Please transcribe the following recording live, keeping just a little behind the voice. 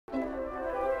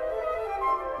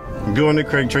I'm going to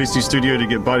Craig Tracy's studio to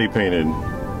get body painted.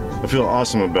 I feel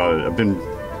awesome about it. I've been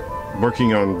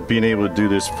working on being able to do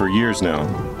this for years now.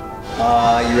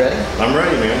 You ready? I'm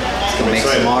ready, man. Let's go make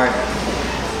some art.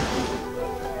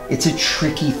 It's a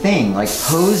tricky thing. Like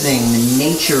posing, the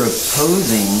nature of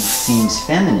posing seems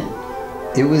feminine.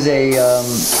 It was a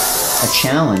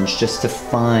challenge just to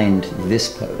find this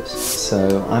pose.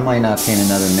 So I might not paint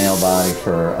another male body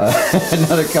for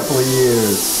another couple of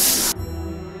years.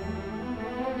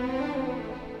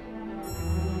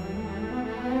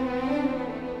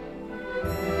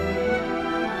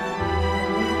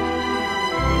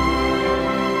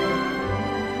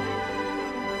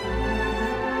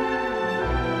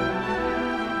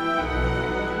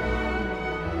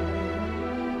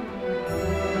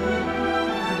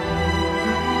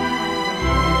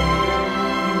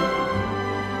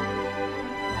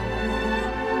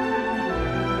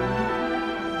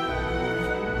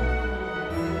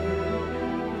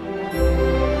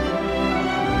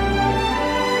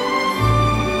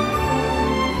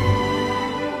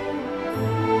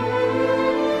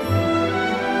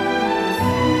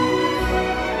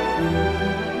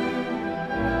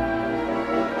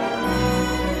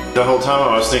 The whole time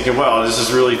I was thinking, wow, this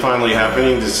is really finally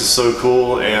happening. This is so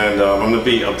cool, and I'm gonna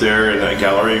be up there in that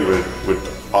gallery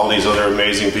with all these other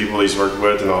amazing people he's worked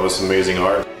with and all this amazing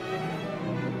art.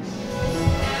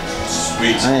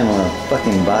 Sweet. I am a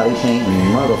fucking body painting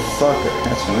motherfucker.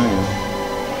 That's what I am.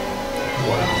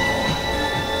 Wow.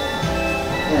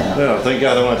 Yeah. No, thank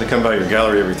God I don't have to come by your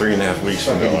gallery every 3.5 weeks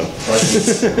from now on.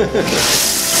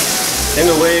 In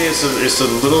a way, it's a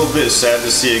little bit sad to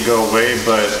see it go away,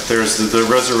 but there's the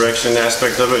resurrection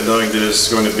aspect of it, knowing that it's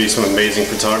going to be some amazing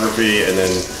photography and then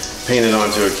painted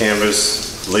onto a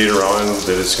canvas later on,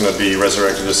 that it's going to be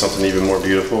resurrected as something even more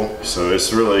beautiful. So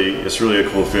it's really a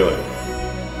cool feeling.